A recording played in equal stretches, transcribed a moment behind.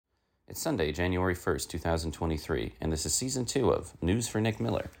It's Sunday, January 1st, 2023, and this is Season 2 of News for Nick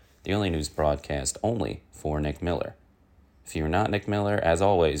Miller, the only news broadcast only for Nick Miller. If you're not Nick Miller, as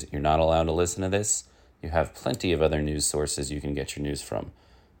always, you're not allowed to listen to this. You have plenty of other news sources you can get your news from.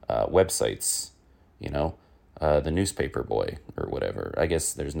 Websites, the newspaper boy or whatever. I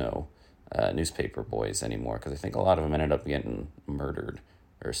guess there's no newspaper boys anymore because I think a lot of them ended up getting murdered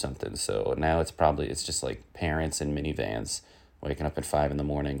or something. So now it's just like parents in minivans waking up at 5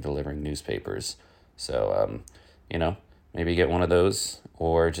 a.m. delivering newspapers. So, maybe get one of those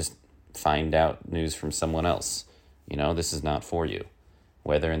or just find out news from someone else. This is not for you.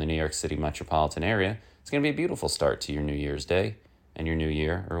 Weather in the New York City metropolitan area, it's going to be a beautiful start to your New Year's Day and your New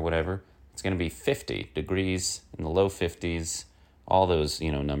Year or whatever. It's going to be 50 degrees in the low 50s, all those,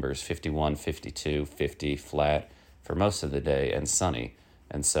 numbers, 51, 52, 50, flat for most of the day and sunny.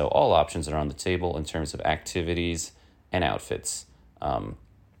 And so all options are on the table in terms of activities and outfits.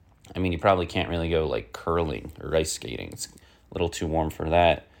 You probably can't really go like curling or ice skating. It's a little too warm for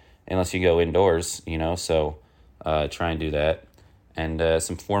that unless you go indoors, so try and do that. And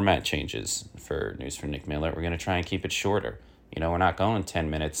some format changes for News from Nick Miller. We're going to try and keep it shorter. We're not going 10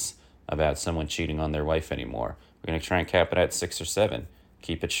 minutes about someone cheating on their wife anymore. We're going to try and cap it at 6 or 7.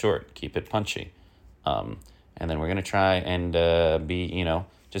 Keep it short. Keep it punchy. And then we're going to try and be,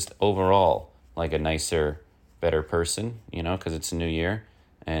 just overall like a nicer, better person, because it's a new year.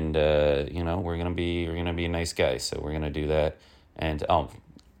 And, we're going to be a nice guy. So we're going to do that. And,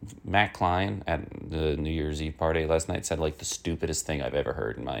 Matt Klein at the New Year's Eve party last night said like the stupidest thing I've ever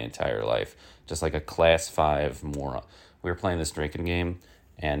heard in my entire life. Just like a class 5 moron. We were playing this drinking game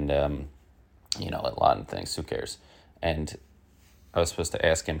and, a lot of things, who cares? And I was supposed to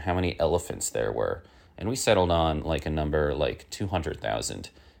ask him how many elephants there were. And we settled on like a number like 200,000.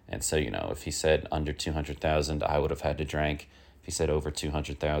 And so, if he said under 200,000, I would have had to drink. If he said over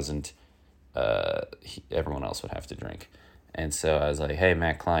 200,000, everyone else would have to drink. And so I was like, hey,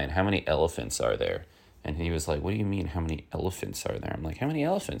 Matt Klein, how many elephants are there? And he was like, what do you mean, how many elephants are there? I'm like, how many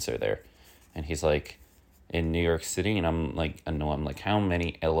elephants are there? And he's like, in New York City? And I'm like, how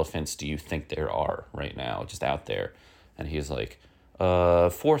many elephants do you think there are right now, just out there? And he's like,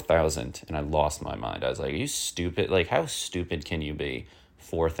 4,000. And I lost my mind. I was like, are you stupid? Like, how stupid can you be?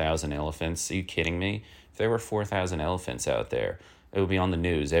 4,000 elephants? Are you kidding me? If there were 4,000 elephants out there, it would be on the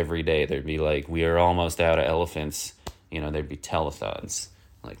news every day. There'd be like, we are almost out of elephants. There'd be telethons.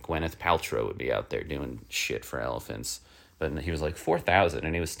 Like Gwyneth Paltrow would be out there doing shit for elephants. But he was like 4,000,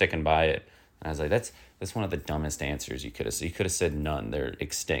 and he was sticking by it. And I was like, that's one of the dumbest answers you could have said. You could have said none. They're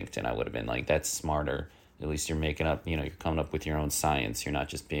extinct. And I would have been like, that's smarter. At least you're making up, you're coming up with your own science. You're not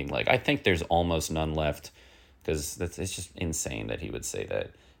just being like, I think there's almost none left. Because it's just insane that he would say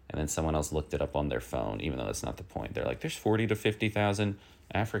that. And then someone else looked it up on their phone, even though that's not the point. They're like, there's 40 to 50,000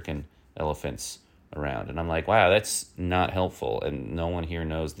 African elephants around. And I'm like, wow, that's not helpful. And no one here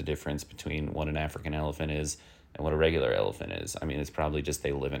knows the difference between what an African elephant is and what a regular elephant is. It's probably just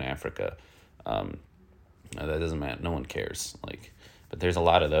they live in Africa. That doesn't matter. No one cares. But there's a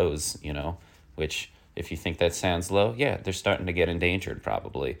lot of those, which if you think that sounds low, yeah, they're starting to get endangered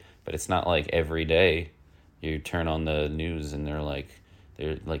probably. But it's not like every day you turn on the news and they're like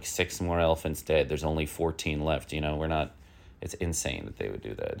 6 more elephants dead. There's only 14 left. It's insane that they would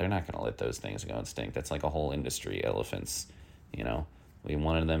do that. They're not going to let those things go extinct. That's like a whole industry, elephants, We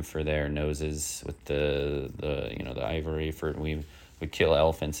wanted them for their noses with the ivory. We'd kill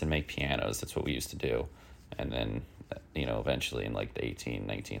elephants and make pianos. That's what we used to do. And then, eventually in like the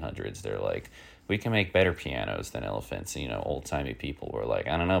 1900s, they're like, we can make better pianos than elephants. Old-timey people were like,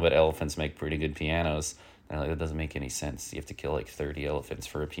 I don't know, but elephants make pretty good pianos. And they're like, that doesn't make any sense. You have to kill like 30 elephants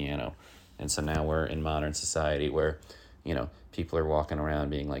for a piano. And so now we're in modern society where, people are walking around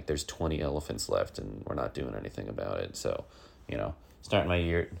being like, there's 20 elephants left and we're not doing anything about it. So, starting my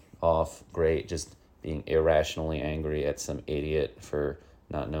year off great, just being irrationally angry at some idiot for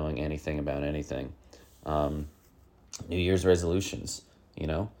not knowing anything about anything. New Year's resolutions,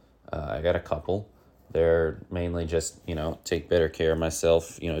 I got a couple. They're mainly just, take better care of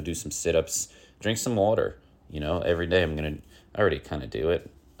myself, do some sit-ups, drink some water, every day I already kind of do it,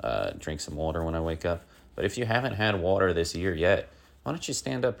 drink some water when I wake up. But if you haven't had water this year yet, why don't you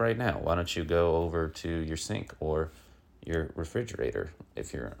stand up right now? Why don't you go over to your sink or your refrigerator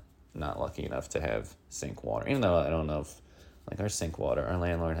if you're not lucky enough to have sink water? Even though I don't know if, our sink water, our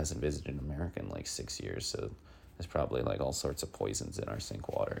landlord hasn't visited America in 6 years, so there's probably all sorts of poisons in our sink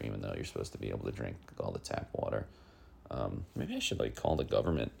water, even though you're supposed to be able to drink all the tap water. Maybe I should call the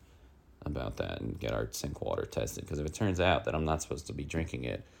government about that and get our sink water tested, because if it turns out that I'm not supposed to be drinking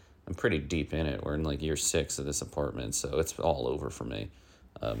it, I'm pretty deep in it. We're in year 6 of this apartment, so it's all over for me.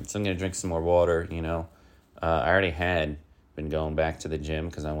 So I'm going to drink some more water, you know. I already had been going back to the gym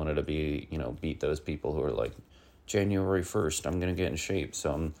because I wanted to be, you know, beat those people who are like, January 1st, I'm going to get in shape.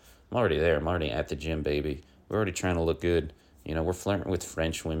 So I'm already there. I'm already at the gym, baby. We're already trying to look good. You know, we're flirting with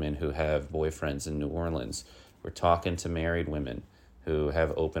French women who have boyfriends in New Orleans. We're talking to married women who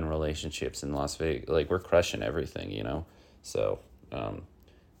have open relationships in Las Vegas. Like, we're crushing everything, you know. So,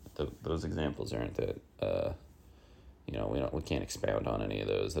 those examples aren't that, you know, we can't expound on any of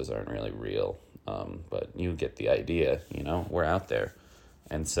those. Those aren't really real. But you get the idea, you know, we're out there.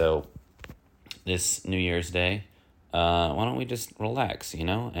 And so this New Year's Day, why don't we just relax, you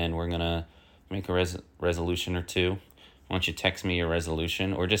know, and we're going to make a resolution or two. Why don't you text me your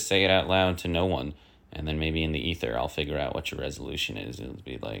resolution or just say it out loud to no one? And then maybe in the ether, I'll figure out what your resolution is. It'll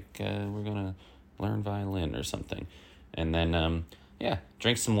be like, we're going to learn violin or something. And then,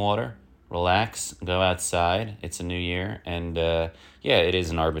 drink some water, relax, go outside. It's a new year. And, it is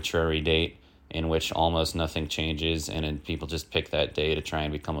an arbitrary date in which almost nothing changes. And then people just pick that day to try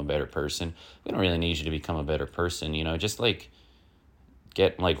and become a better person. We don't really need you to become a better person, you know, just like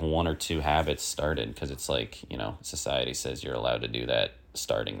get like one or two habits started. Because it's like, you know, society says you're allowed to do that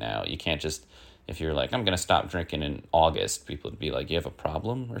starting now. You can't just... If you're like, I'm going to stop drinking in August, people would be like, you have a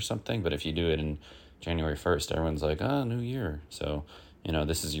problem or something. But if you do it in January 1st, everyone's like, oh, new year. So, you know,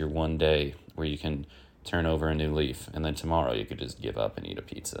 this is your one day where you can turn over a new leaf. And then tomorrow you could just give up and eat a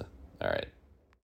pizza. All right.